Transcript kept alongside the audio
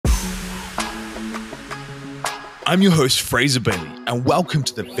I'm your host, Fraser Bailey, and welcome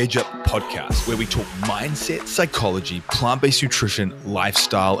to the Veg Up podcast, where we talk mindset, psychology, plant-based nutrition,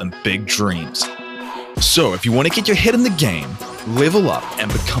 lifestyle, and big dreams. So if you want to get your head in the game, level up,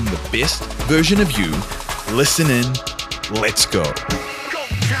 and become the best version of you, listen in. Let's go.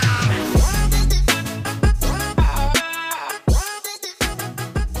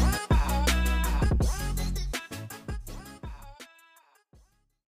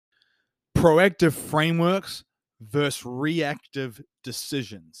 Proactive frameworks versus reactive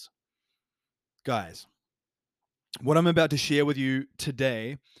decisions. Guys, what I'm about to share with you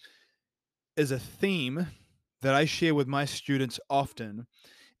today is a theme that I share with my students often,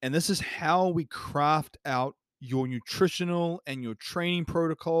 and this is how we craft out your nutritional and your training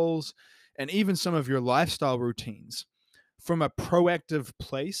protocols and even some of your lifestyle routines from a proactive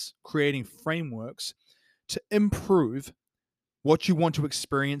place, creating frameworks to improve what you want to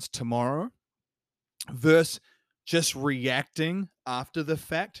experience tomorrow versus just reacting after the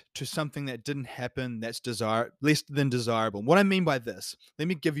fact to something that didn't happen that's less than desirable. What I mean by this, let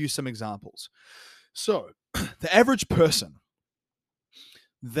me give you some examples. So the average person,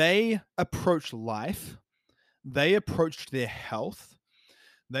 they approach life, they approach their health,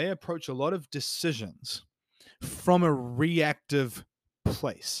 they approach a lot of decisions from a reactive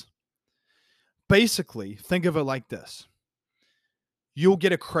place. Basically, think of it like this. You'll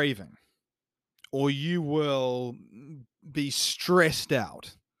get a craving, or you will be stressed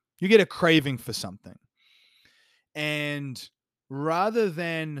out. You get a craving for something. And rather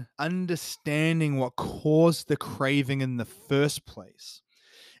than understanding what caused the craving in the first place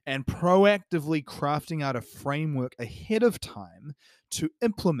and proactively crafting out a framework ahead of time to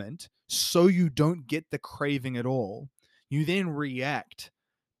implement so you don't get the craving at all, you then react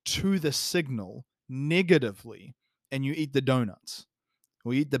to the signal negatively and you eat the donuts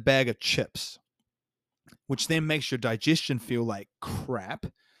or eat the bag of chips, which then makes your digestion feel like crap.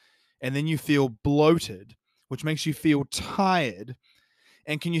 And then you feel bloated, which makes you feel tired.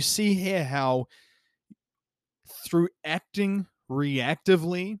 And can you see here how through acting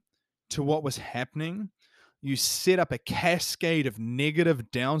reactively to what was happening, you set up a cascade of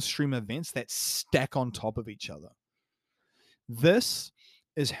negative downstream events that stack on top of each other? This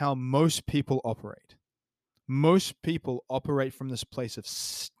is how most people operate. Most people operate from this place of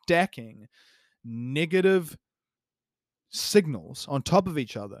stacking negative signals on top of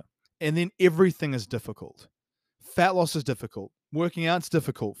each other, and then everything is difficult. Fat loss is difficult. Working out's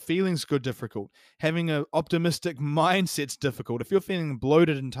difficult. Feeling's good difficult. Having an optimistic mindset's difficult. If you're feeling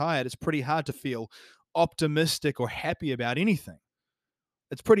bloated and tired, it's pretty hard to feel optimistic or happy about anything.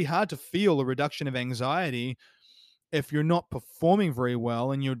 It's pretty hard to feel a reduction of anxiety if you're not performing very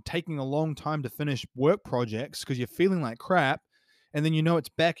well and you're taking a long time to finish work projects because you're feeling like crap, and then you know it's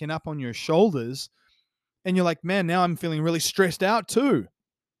backing up on your shoulders, and you're like, man, now I'm feeling really stressed out too.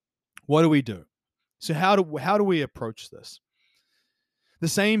 What do we do? So how do we approach this? The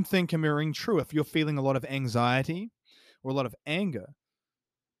same thing can be ring true if you're feeling a lot of anxiety or a lot of anger.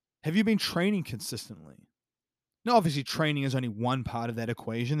 Have you been training consistently? Now, obviously, training is only one part of that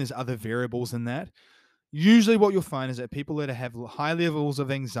equation. There's other variables in that. Usually what you'll find is that people that have high levels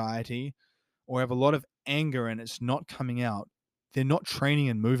of anxiety or have a lot of anger and it's not coming out, they're not training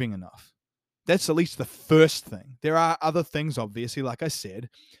and moving enough. That's at least the first thing. There are other things, obviously, like I said,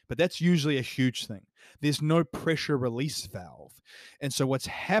 but that's usually a huge thing. There's no pressure release valve. And so what's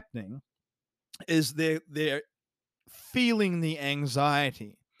happening is they're feeling the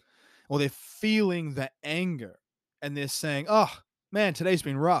anxiety or they're feeling the anger and they're saying, oh, man, today's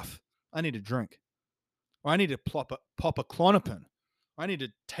been rough. I need a drink. Or I need to pop a Klonopin. I need to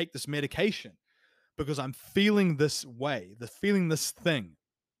take this medication because I'm feeling this way, feeling this thing.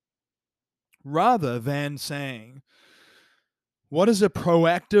 Rather than saying, what is a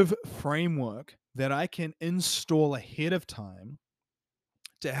proactive framework that I can install ahead of time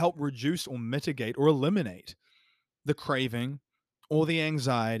to help reduce or mitigate or eliminate the craving or the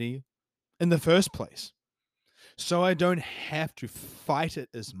anxiety in the first place, so I don't have to fight it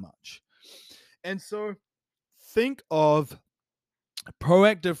as much? And so think of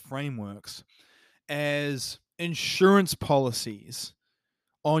proactive frameworks as insurance policies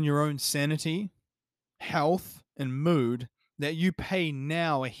on your own sanity, health, and mood that you pay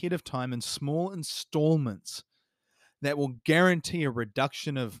now ahead of time in small installments that will guarantee a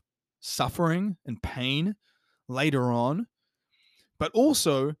reduction of suffering and pain later on, but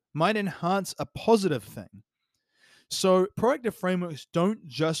also might enhance a positive thing. So proactive frameworks don't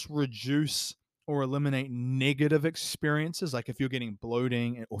just reduce or eliminate negative experiences, like if you're getting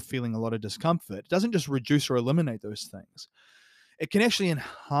bloating or feeling a lot of discomfort. It doesn't just reduce or eliminate those things. it can actually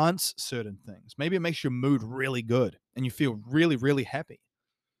enhance certain things. Maybe it makes your mood really good and you feel really, really happy,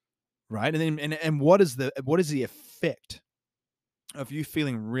 right? And what is the effect of you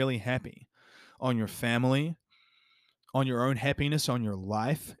feeling really happy on your family, on your own happiness, on your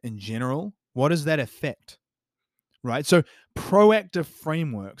life in general? What is that effect, right? So proactive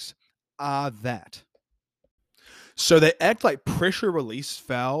frameworks are that. So they act like pressure release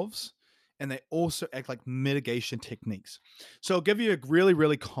valves, and they also act like mitigation techniques. So I'll give you a really,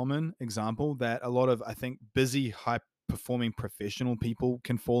 really common example that a lot of, I think, busy, high performing professional people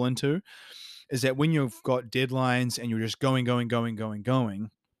can fall into is that when you've got deadlines and you're just going, going, going, going,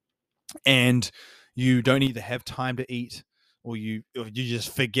 going, and you don't either have time to eat or you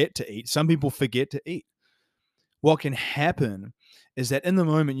just forget to eat. Some people forget to eat. What can happen is that in the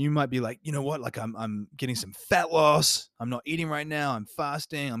moment you might be like, you know what, like I'm getting some fat loss. I'm not eating right now. I'm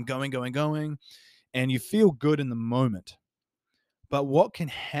fasting. I'm going, going, going. And you feel good in the moment. But what can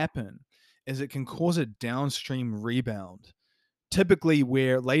happen is it can cause a downstream rebound, typically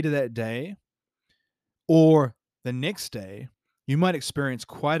where later that day or the next day, you might experience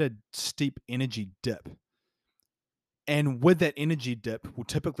quite a steep energy dip. And with that energy dip will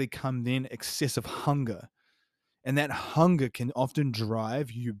typically come then excessive hunger. And that hunger can often drive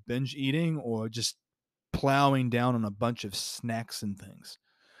you binge eating or just plowing down on a bunch of snacks and things.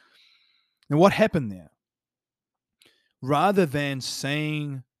 And what happened there? Rather than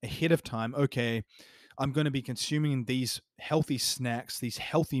saying ahead of time, okay, I'm going to be consuming these healthy snacks, these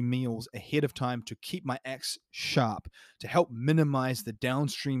healthy meals ahead of time to keep my axe sharp, to help minimize the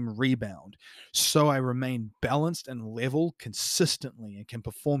downstream rebound. So I remain balanced and level consistently and can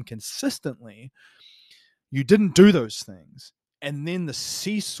perform consistently. You didn't do those things. And then the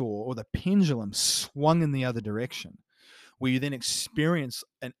seesaw or the pendulum swung in the other direction, where you then experience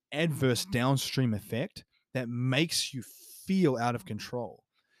an adverse downstream effect that makes you feel out of control.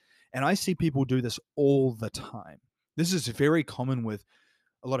 And I see people do this all the time. This is very common with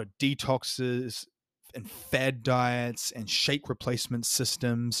a lot of detoxes and fad diets and shake replacement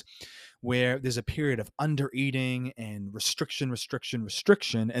systems where there's a period of under eating and restriction, restriction,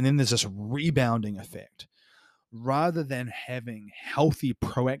 restriction, and then there's this rebounding effect. Rather than having healthy,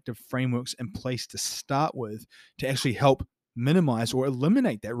 proactive frameworks in place to start with to actually help minimize or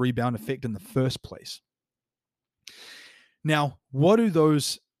eliminate that rebound effect in the first place. Now, what do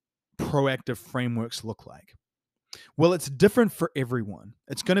those proactive frameworks look like? Well, it's different for everyone.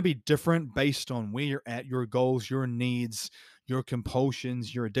 It's going to be different based on where you're at, your goals, your needs, your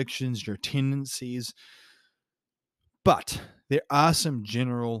compulsions, your addictions, your tendencies. But there are some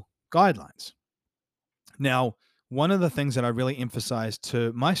general guidelines. Now, one of the things that I really emphasize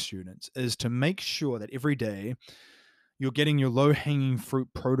to my students is to make sure that every day you're getting your low hanging fruit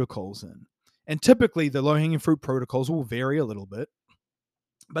protocols in. And typically, the low hanging fruit protocols will vary a little bit,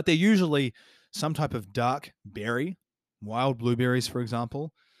 but they're usually some type of dark berry, wild blueberries, for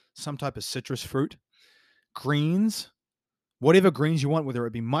example, some type of citrus fruit, greens, whatever greens you want, whether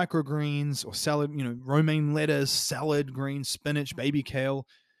it be microgreens or salad, romaine lettuce, salad greens, spinach, baby kale,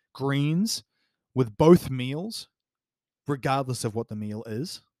 greens with both meals, regardless of what the meal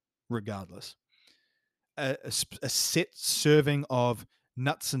is, regardless. A set serving of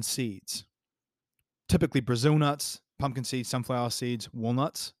nuts and seeds, typically Brazil nuts, pumpkin seeds, sunflower seeds,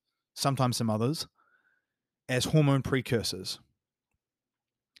 walnuts, sometimes some others, as hormone precursors.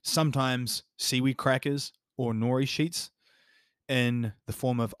 Sometimes seaweed crackers or nori sheets in the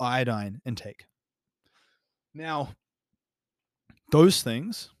form of iodine intake. Now, those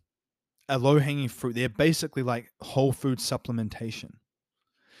things are low-hanging fruit. They're basically like whole food supplementation.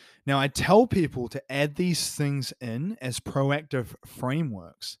 Now, I tell people to add these things in as proactive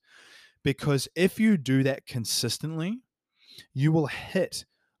frameworks because if you do that consistently, you will hit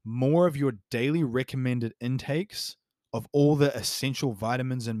more of your daily recommended intakes of all the essential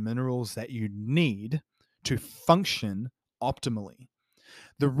vitamins and minerals that you need to function optimally.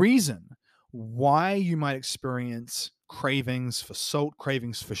 The reason why you might experience cravings for salt,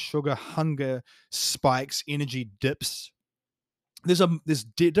 cravings for sugar, hunger, spikes, energy dips, there's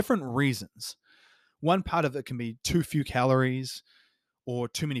different reasons. One part of it can be too few calories or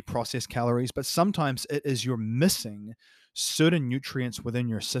too many processed calories, but sometimes it is you're missing certain nutrients within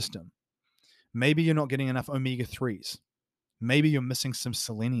your system. Maybe you're not getting enough omega-3s. Maybe you're missing some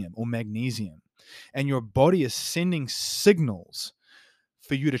selenium or magnesium, and your body is sending signals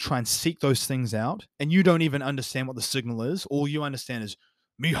for you to try and seek those things out, and you don't even understand what the signal is. All you understand is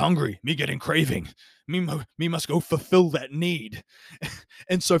me hungry, me getting craving, me must go fulfill that need.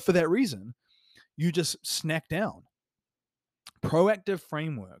 And so for that reason, you just snack down. Proactive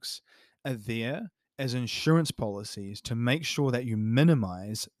frameworks are there as insurance policies to make sure that you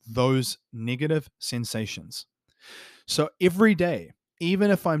minimize those negative sensations. So every day,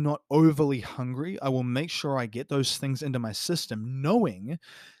 even if I'm not overly hungry, I will make sure I get those things into my system, knowing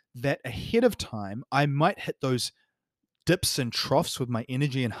that ahead of time, I might hit those dips and troughs with my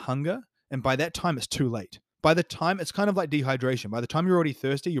energy and hunger. And by that time, it's too late. By the time, it's kind of like dehydration. By the time you're already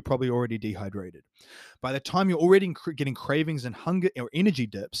thirsty, you're probably already dehydrated. By the time you're already getting cravings and hunger or energy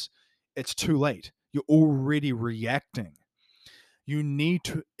dips, it's too late. You're already reacting. You need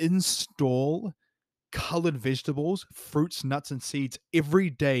to install colored vegetables, fruits, nuts, and seeds every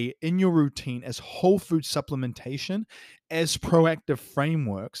day in your routine as whole food supplementation, as proactive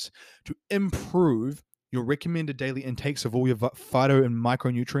frameworks to improve your recommended daily intakes of all your phyto and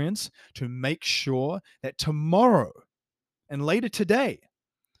micronutrients to make sure that tomorrow and later today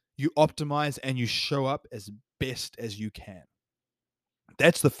you optimize and you show up as best as you can.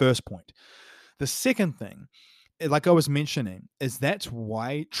 That's the first point. The second thing, like I was mentioning, is that's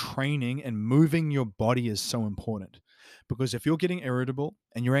why training and moving your body is so important. Because if you're getting irritable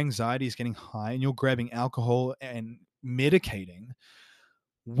and your anxiety is getting high and you're grabbing alcohol and medicating,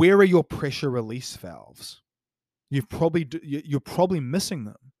 where are your pressure release valves? You're probably missing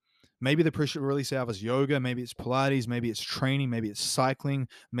them. Maybe the pressure release valve is yoga, maybe it's Pilates, maybe it's training, maybe it's cycling,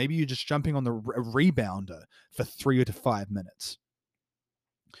 maybe you're just jumping on the rebounder for 3 to 5 minutes.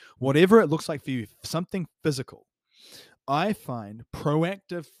 Whatever it looks like for you, something physical. I find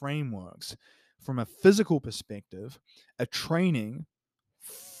proactive frameworks from a physical perspective are training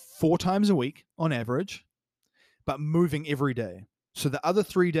 4 times a week on average, but moving every day. So the other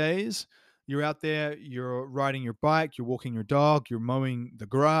 3 days, you're out there, you're riding your bike, you're walking your dog, you're mowing the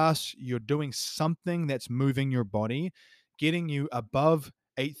grass, you're doing something that's moving your body, getting you above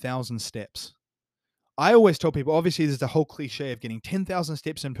 8,000 steps. I always tell people, obviously, there's the whole cliche of getting 10,000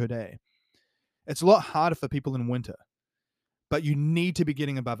 steps in per day. It's a lot harder for people in winter, but you need to be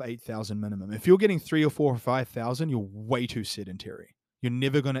getting above 8,000 minimum. If you're getting 3 or 4 or 5,000, you're way too sedentary. You're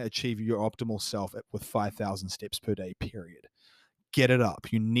never going to achieve your optimal self with 5,000 steps per day, period. Get it up.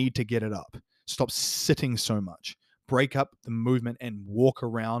 You need to get it up. Stop sitting so much. Break up the movement and walk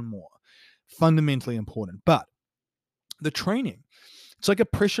around more. Fundamentally important. But the training, it's like a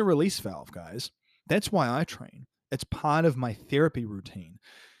pressure release valve, guys. That's why I train. It's part of my therapy routine.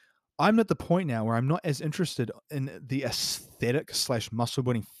 I'm at the point now where I'm not as interested in the aesthetic / muscle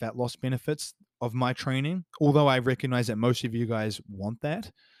building fat loss benefits of my training, although I recognize that most of you guys want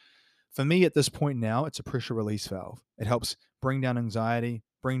that. For me at this point now, it's a pressure release valve. It helps bring down anxiety,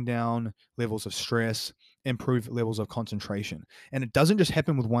 bring down levels of stress, improve levels of concentration. And it doesn't just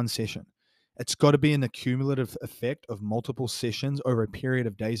happen with one session. It's got to be an accumulative effect of multiple sessions over a period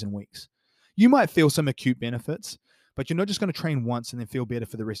of days and weeks. You might feel some acute benefits, but you're not just going to train once and then feel better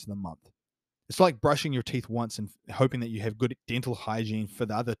for the rest of the month. It's like brushing your teeth once and hoping that you have good dental hygiene for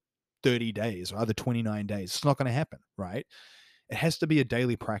the other 30 days or other 29 days. It's not going to happen, right? It has to be a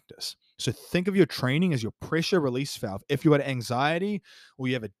daily practice. So think of your training as your pressure release valve. If you have anxiety or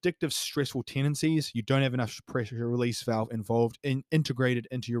you have addictive, stressful tendencies, you don't have enough pressure release valve involved in integrated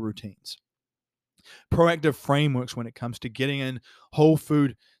into your routines. Proactive frameworks when it comes to getting in whole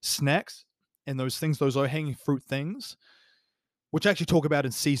food snacks and those things, those low-hanging fruit things, which I actually talk about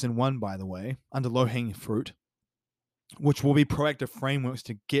in season 1, by the way, under low-hanging fruit, which will be proactive frameworks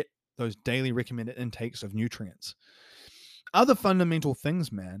to get those daily recommended intakes of nutrients. Other fundamental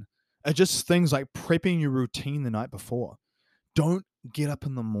things, man, are just things like prepping your routine the night before. Don't get up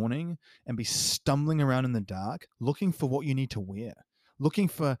in the morning and be stumbling around in the dark looking for what you need to wear, looking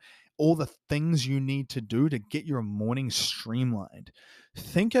for all the things you need to do to get your morning streamlined.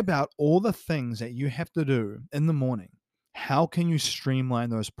 Think about all the things that you have to do in the morning. How can you streamline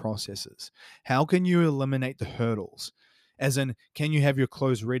those processes? How can you eliminate the hurdles? As in, can you have your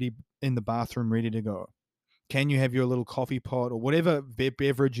clothes ready in the bathroom, ready to go? Can you have your little coffee pot or whatever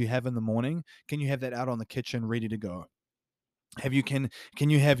beverage you have in the morning? Can you have that out on the kitchen ready to go? Can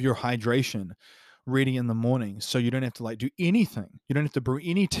you have your hydration ready in the morning so you don't have to do anything? You don't have to brew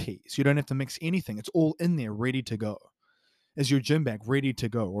any teas. You don't have to mix anything. It's all in there ready to go. Is your gym bag ready to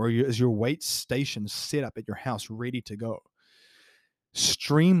go? Or is your weight station set up at your house ready to go?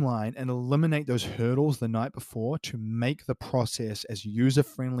 Streamline and eliminate those hurdles the night before to make the process as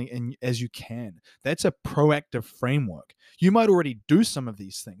user-friendly as you can. That's a proactive framework. You might already do some of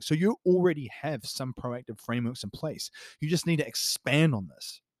these things, so you already have some proactive frameworks in place. You just need to expand on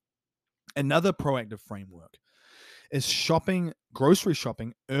this. Another proactive framework is grocery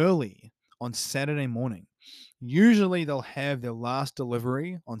shopping early on Saturday morning. Usually they'll have their last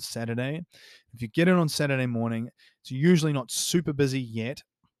delivery on Saturday. If you get it on Saturday morning, it's usually not super busy yet.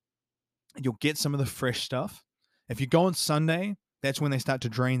 You'll get some of the fresh stuff. If you go on Sunday, that's when they start to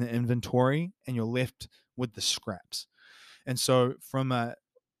drain the inventory and you're left with the scraps. And so, from a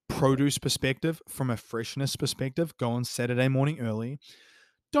produce perspective, from a freshness perspective, go on Saturday morning early.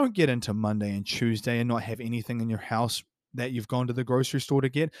 Don't get into Monday and Tuesday and not have anything in your house that you've gone to the grocery store to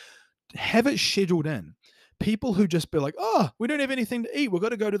get. Have it scheduled in. People who just be like, oh, we don't have anything to eat. We've got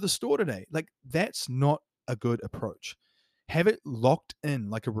to go to the store today. Like, that's not a good approach. Have it locked in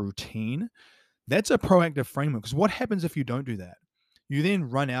like a routine. That's a proactive framework. Because what happens if you don't do that? You then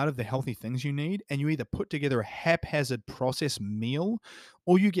run out of the healthy things you need, and you either put together a haphazard processed meal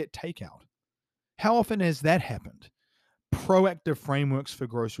or you get takeout. How often has that happened? Proactive frameworks for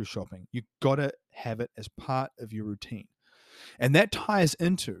grocery shopping. You got to have it as part of your routine. And that ties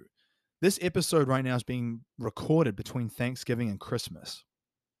into this episode right now is being recorded between Thanksgiving and Christmas.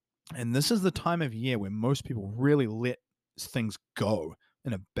 And this is the time of year where most people really let things go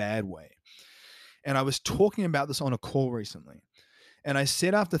in a bad way. And I was talking about this on a call recently. And I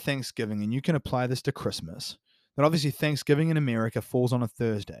said after Thanksgiving, and you can apply this to Christmas, that obviously Thanksgiving in America falls on a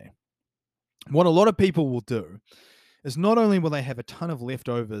Thursday. What a lot of people will do is not only will they have a ton of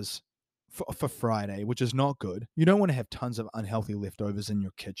leftovers for Friday, which is not good. You don't want to have tons of unhealthy leftovers in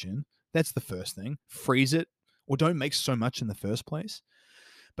your kitchen. That's the first thing. Freeze it or don't make so much in the first place.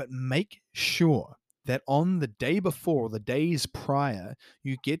 But make sure that on the day before, the days prior,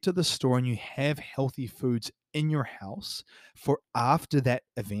 you get to the store and you have healthy foods in your house for after that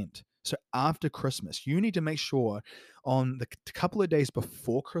event. So after Christmas, you need to make sure on the couple of days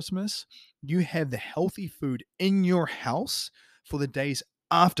before Christmas, you have the healthy food in your house for the days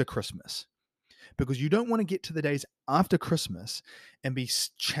after Christmas. Because you don't want to get to the days after Christmas and be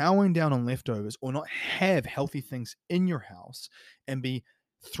chowing down on leftovers or not have healthy things in your house and be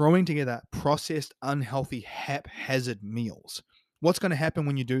throwing together processed, unhealthy, haphazard meals. What's going to happen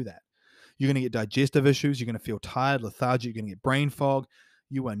when you do that? You're going to get digestive issues. You're going to feel tired, lethargic. You're going to get brain fog.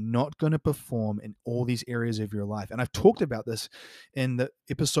 You are not going to perform in all these areas of your life. And I've talked about this in the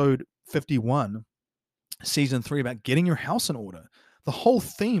episode 51, season 3, about getting your house in order. The whole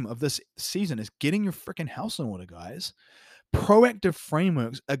theme of this season is getting your freaking house in order, guys. Proactive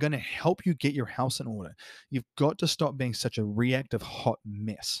frameworks are going to help you get your house in order. You've got to stop being such a reactive, hot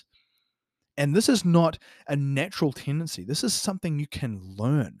mess. And this is not a natural tendency. This is something you can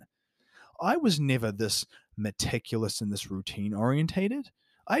learn. I was never this meticulous and this routine orientated.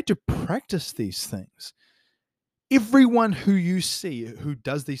 I had to practice these things. Everyone who you see who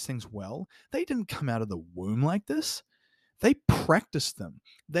does these things well, they didn't come out of the womb like this. They practiced them.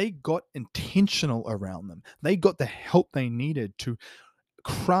 They got intentional around them. They got the help they needed to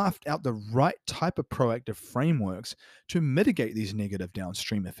craft out the right type of proactive frameworks to mitigate these negative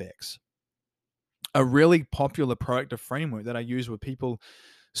downstream effects. A really popular proactive framework that I use with people,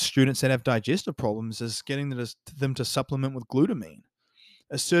 students that have digestive problems, is getting them to supplement with glutamine,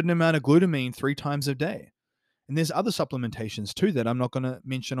 a certain amount of glutamine 3 times a day. And there's other supplementations too that I'm not going to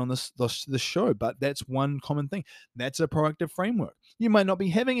mention on this show, but that's one common thing. That's a proactive framework. You might not be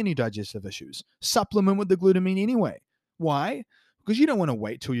having any digestive issues. Supplement with the glutamine anyway. Why? Because you don't want to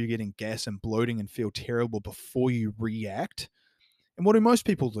wait till you're getting gas and bloating and feel terrible before you react. And what do most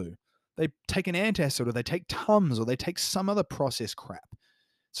people do? They take an antacid, or they take Tums, or they take some other processed crap.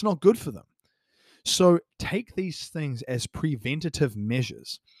 It's not good for them. So take these things as preventative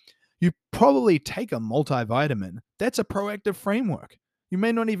measures. You probably take a multivitamin. That's a proactive framework. You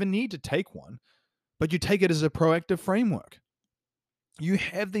may not even need to take one, but you take it as a proactive framework. You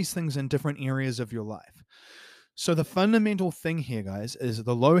have these things in different areas of your life. So the fundamental thing here, guys, is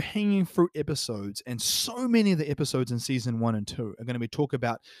the low-hanging fruit episodes, and so many of the episodes in season 1 and 2 are going to be talk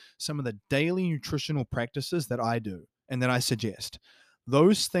about some of the daily nutritional practices that I do and that I suggest.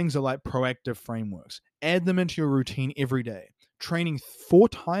 Those things are like proactive frameworks. Add them into your routine every day. Training 4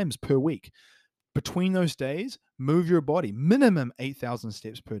 times per week. Between those days, move your body minimum 8,000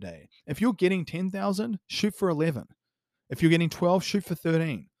 steps per day. If you're getting 10,000, shoot for 11. If you're getting 12, shoot for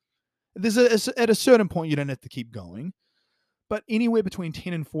 13. At a certain point, you don't have to keep going, but anywhere between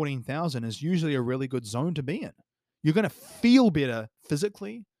 10 and 14,000 is usually a really good zone to be in. You're going to feel better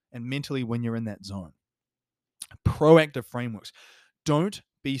physically and mentally when you're in that zone. Proactive frameworks. Don't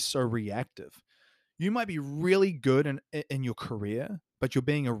be so reactive. You might be really good in your career, but you're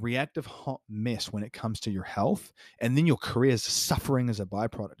being a reactive hot mess when it comes to your health, and then your career is suffering as a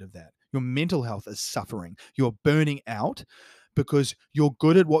byproduct of that. Your mental health is suffering. You're burning out because you're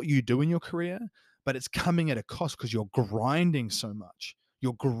good at what you do in your career, but it's coming at a cost because you're grinding so much.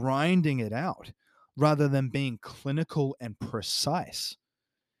 You're grinding it out rather than being clinical and precise,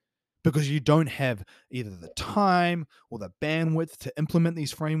 because you don't have either the time or the bandwidth to implement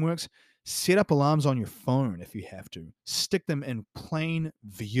these frameworks. Set up alarms on your phone if you have to. Stick them in plain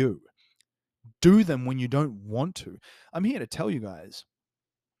view. Do them when you don't want to. I'm here to tell you guys,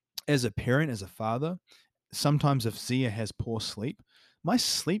 as a parent, as a father, sometimes if Zia has poor sleep, my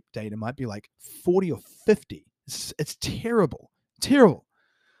sleep data might be like 40 or 50. It's terrible, terrible.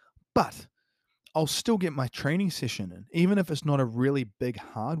 But I'll still get my training session in, even if it's not a really big,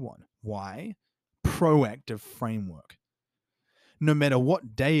 hard one. Why? Proactive framework. No matter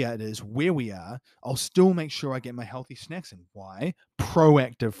what day it is, where we are, I'll still make sure I get my healthy snacks in. Why?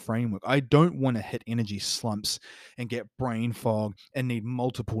 Proactive framework. I don't want to hit energy slumps and get brain fog and need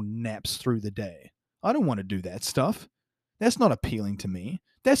multiple naps through the day. I don't want to do that stuff. That's not appealing to me.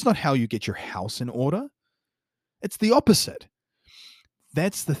 That's not how you get your house in order. It's the opposite.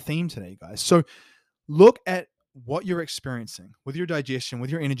 That's the theme today, guys. So look at what you're experiencing with your digestion, with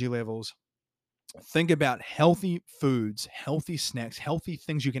your energy levels. Think about healthy foods, healthy snacks, healthy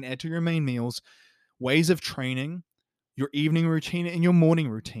things you can add to your main meals, ways of training, your evening routine and your morning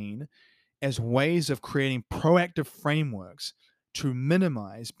routine as ways of creating proactive frameworks to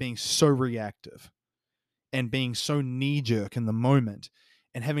minimize being so reactive and being so knee-jerk in the moment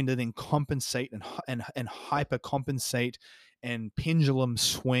and having to then compensate and hyper-compensate and pendulum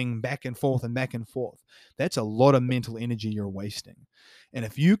swing back and forth and back and forth. That's a lot of mental energy you're wasting. And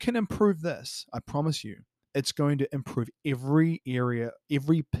if you can improve this, I promise you, it's going to improve every area,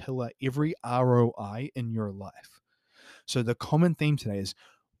 every pillar, every ROI in your life. So the common theme today is,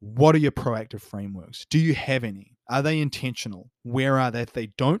 what are your proactive frameworks? Do you have any? Are they intentional? Where are they? If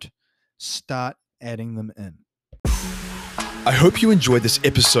they don't, start adding them in. I hope you enjoyed this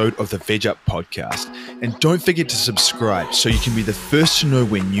episode of the Veg Up Podcast, and don't forget to subscribe so you can be the first to know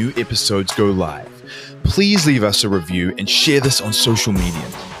when new episodes go live. Please leave us a review and share this on social media.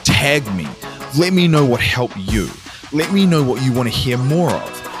 Tag me. Let me know what helped you. Let me know what you want to hear more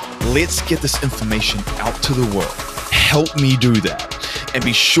of. Let's get this information out to the world. Help me do that. And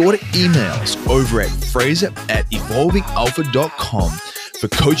be sure to email us over at fraser@evolvingalpha.com for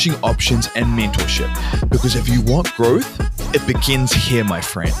coaching options and mentorship. Because if you want growth, it begins here, my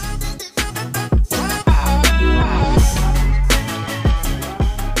friend.